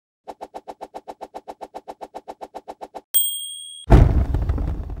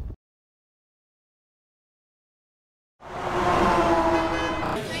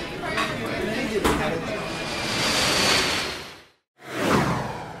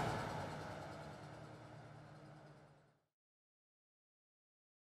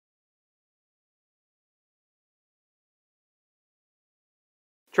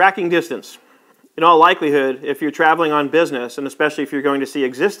Tracking distance. In all likelihood, if you're traveling on business, and especially if you're going to see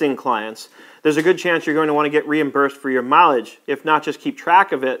existing clients, there's a good chance you're going to want to get reimbursed for your mileage, if not just keep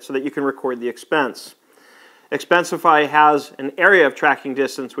track of it so that you can record the expense. Expensify has an area of tracking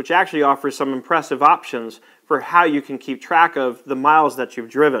distance which actually offers some impressive options for how you can keep track of the miles that you've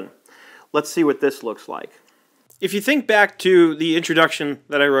driven. Let's see what this looks like. If you think back to the introduction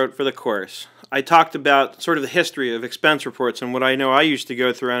that I wrote for the course, I talked about sort of the history of expense reports and what I know I used to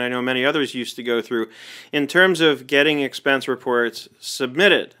go through and I know many others used to go through in terms of getting expense reports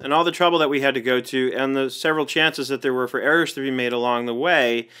submitted and all the trouble that we had to go to and the several chances that there were for errors to be made along the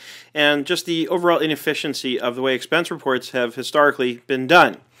way and just the overall inefficiency of the way expense reports have historically been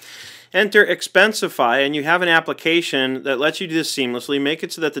done. Enter Expensify, and you have an application that lets you do this seamlessly. Make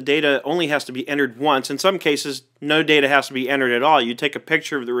it so that the data only has to be entered once. In some cases, no data has to be entered at all. You take a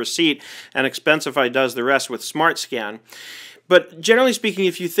picture of the receipt, and Expensify does the rest with SmartScan. But generally speaking,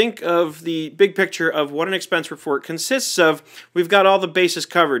 if you think of the big picture of what an expense report consists of, we've got all the bases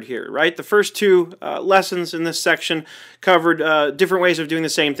covered here, right? The first two lessons in this section covered different ways of doing the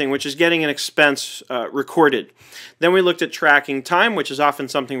same thing, which is getting an expense recorded. Then we looked at tracking time, which is often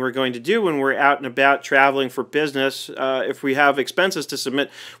something we're going to do when we're out and about traveling for business. If we have expenses to submit,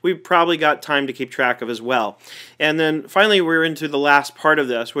 we've probably got time to keep track of as well. And then finally, we're into the last part of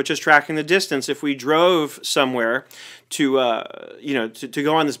this, which is tracking the distance. If we drove somewhere to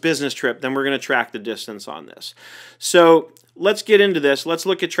go on this business trip, then we're going to track the distance on this. So let's get into this. Let's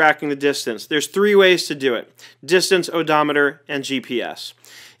look at tracking the distance. There's three ways to do it: distance, odometer, and GPS.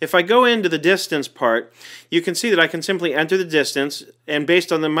 If I go into the distance part, you can see that I can simply enter the distance, and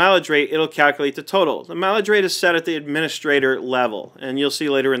based on the mileage rate, it'll calculate the total. The mileage rate is set at the administrator level, and you'll see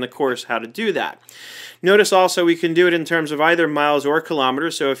later in the course how to do that. Notice also we can do it in terms of either miles or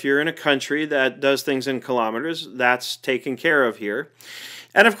kilometers, so if you're in a country that does things in kilometers, that's taken care of here.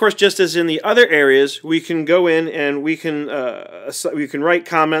 And of course, just as in the other areas, we can go in and we can write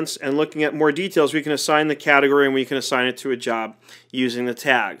comments, and looking at more details, we can assign the category and we can assign it to a job using the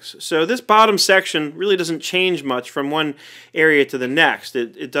tags. So this bottom section really doesn't change much from one area to the next.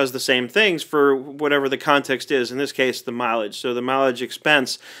 It does the same things for whatever the context is, in this case the mileage. So the mileage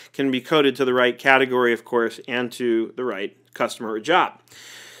expense can be coded to the right category, of course, and to the right customer or job.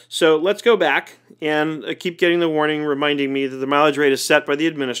 So let's go back and keep getting the warning reminding me that the mileage rate is set by the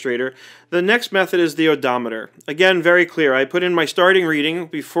administrator. The next method is the odometer. Again, very clear. I put in my starting reading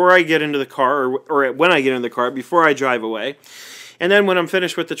before I get into the car, or when I get into the car, before I drive away. And then when I'm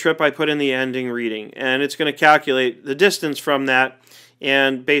finished with the trip, I put in the ending reading. And it's going to calculate the distance from that,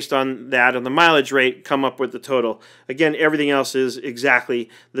 and based on that and the mileage rate, come up with the total. Again, everything else is exactly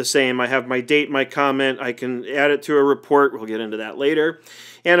the same. I have my date, my comment. I can add it to a report. We'll get into that later.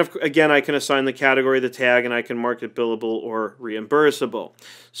 And again, I can assign the category, the tag, and I can mark it billable or reimbursable.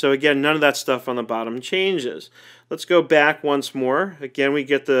 So again, none of that stuff on the bottom changes. Let's go back once more. Again, we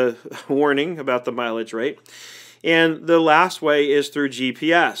get the warning about the mileage rate. And the last way is through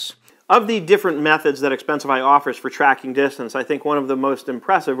GPS. Of the different methods that Expensify offers for tracking distance, I think one of the most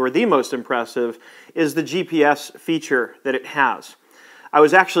impressive, or the most impressive, is the GPS feature that it has. I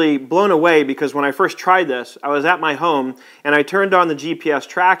was actually blown away because when I first tried this, I was at my home and I turned on the GPS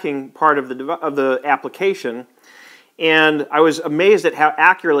tracking part of the application, and I was amazed at how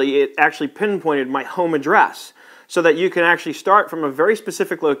accurately it actually pinpointed my home address, so that you can actually start from a very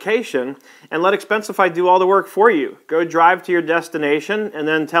specific location and let Expensify do all the work for you. Go drive to your destination and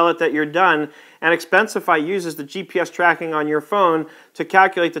then tell it that you're done, and Expensify uses the GPS tracking on your phone to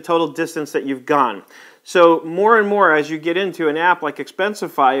calculate the total distance that you've gone. So more and more as you get into an app like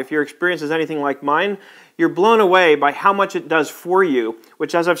Expensify, if your experience is anything like mine, you're blown away by how much it does for you,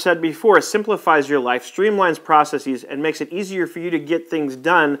 which, as I've said before, simplifies your life, streamlines processes, and makes it easier for you to get things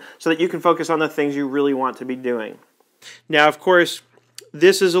done so that you can focus on the things you really want to be doing. Now, of course,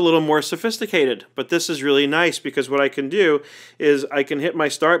 this is a little more sophisticated, but this is really nice because what I can do is I can hit my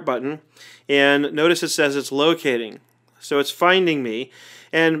start button, and notice it says it's locating. So it's finding me,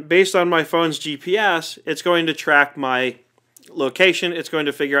 and based on my phone's GPS, it's going to track my location. It's going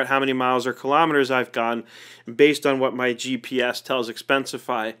to figure out how many miles or kilometers I've gone based on what my GPS tells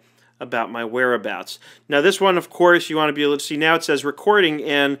Expensify about my whereabouts. Now this one, of course, you want to be able to see. Now it says recording,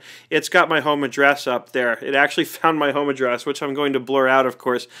 and it's got my home address up there. It actually found my home address, which I'm going to blur out, of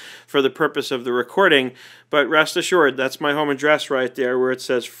course, for the purpose of the recording, but rest assured, that's my home address right there where it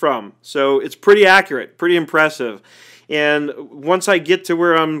says from. So it's pretty accurate, pretty impressive. And once I get to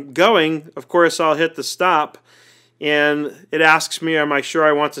where I'm going, of course, I'll hit the stop, and it asks me, am I sure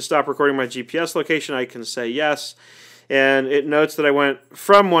I want to stop recording my GPS location? I can say yes, and it notes that I went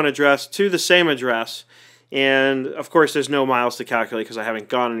from one address to the same address, And of course, there's no miles to calculate because I haven't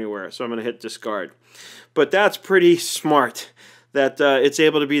gone anywhere, so I'm going to hit discard. But that's pretty smart that it's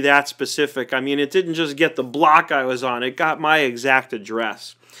able to be that specific. I mean, it didn't just get the block I was on, it got my exact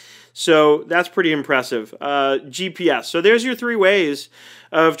address. So that's pretty impressive. GPS. So there's your 3 ways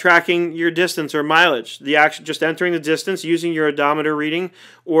of tracking your distance or mileage. Just entering the distance using your odometer reading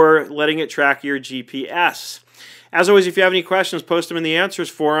or letting it track your GPS. As always, if you have any questions, post them in the answers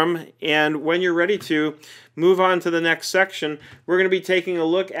forum. And when you're ready to move on to the next section, we're going to be taking a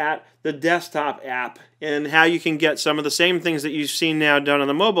look at the desktop app and how you can get some of the same things that you've seen now done on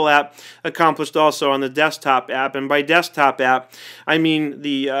the mobile app accomplished also on the desktop app. And by desktop app, I mean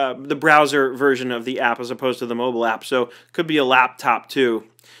the browser version of the app as opposed to the mobile app. So it could be a laptop too.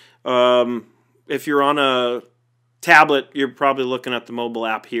 If you're on a tablet, you're probably looking at the mobile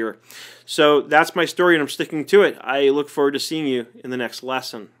app here. So that's my story, and I'm sticking to it. I look forward to seeing you in the next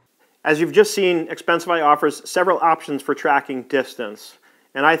lesson. As you've just seen, Expensify offers several options for tracking distance,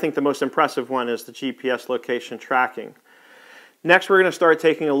 and I think the most impressive one is the GPS location tracking. Next, we're going to start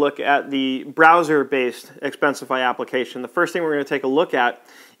taking a look at the browser-based Expensify application. The first thing we're going to take a look at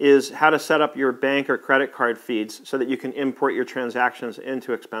is how to set up your bank or credit card feeds so that you can import your transactions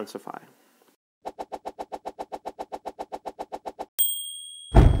into Expensify.